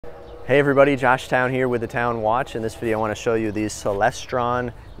Hey everybody, Josh Town here with the Town Watch. In this video I want to show you these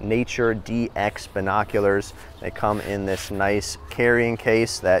Celestron Nature DX binoculars. They come in this nice carrying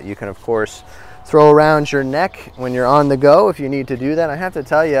case that you can of course throw around your neck when you're on the go if you need to do that. I have to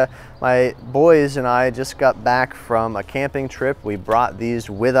tell you, my boys and I just got back from a camping trip. We brought these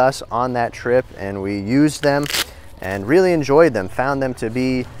with us on that trip and we used them and really enjoyed them. Found them to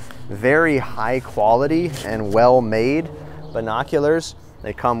be very high quality and well made binoculars.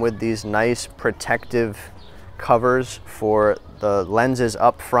 They come with these nice protective covers for the lenses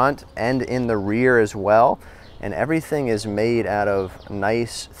up front and in the rear as well. And everything is made out of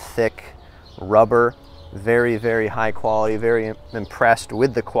nice, thick rubber. Very, very high quality. Very impressed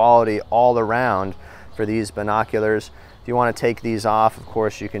with the quality all around for these binoculars. If you want to take these off, of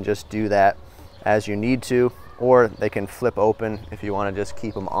course, you can just do that as you need to, or they can flip open if you want to just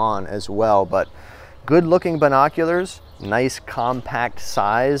keep them on as well. But good looking binoculars, nice compact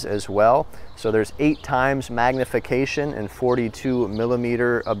size as well. So there's 8 times magnification and 42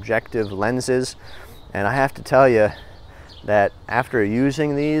 millimeter objective lenses. And I have to tell you that after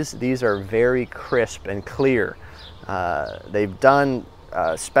using these are very crisp and clear. They've done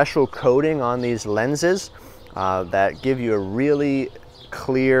special coating on these lenses that give you a really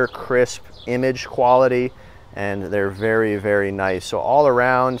clear, crisp image quality, and they're very, very nice. So all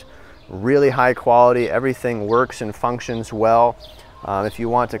around, really high quality. Everything works and functions well. If you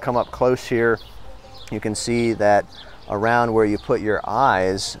want to come up close here, you can see that around where you put your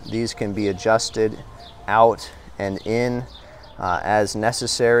eyes, these can be adjusted out and in as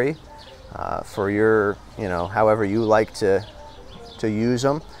necessary for your, however you like to use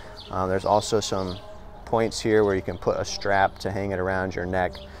them. There's also some points here where you can put a strap to hang it around your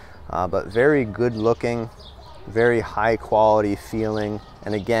neck. But very good looking, very high quality feeling,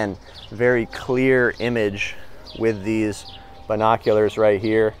 and again, very clear image with these binoculars right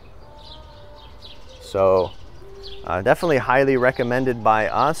here. So definitely highly recommended by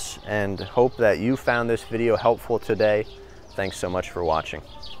us, and hope that you found this video helpful today. Thanks so much for watching.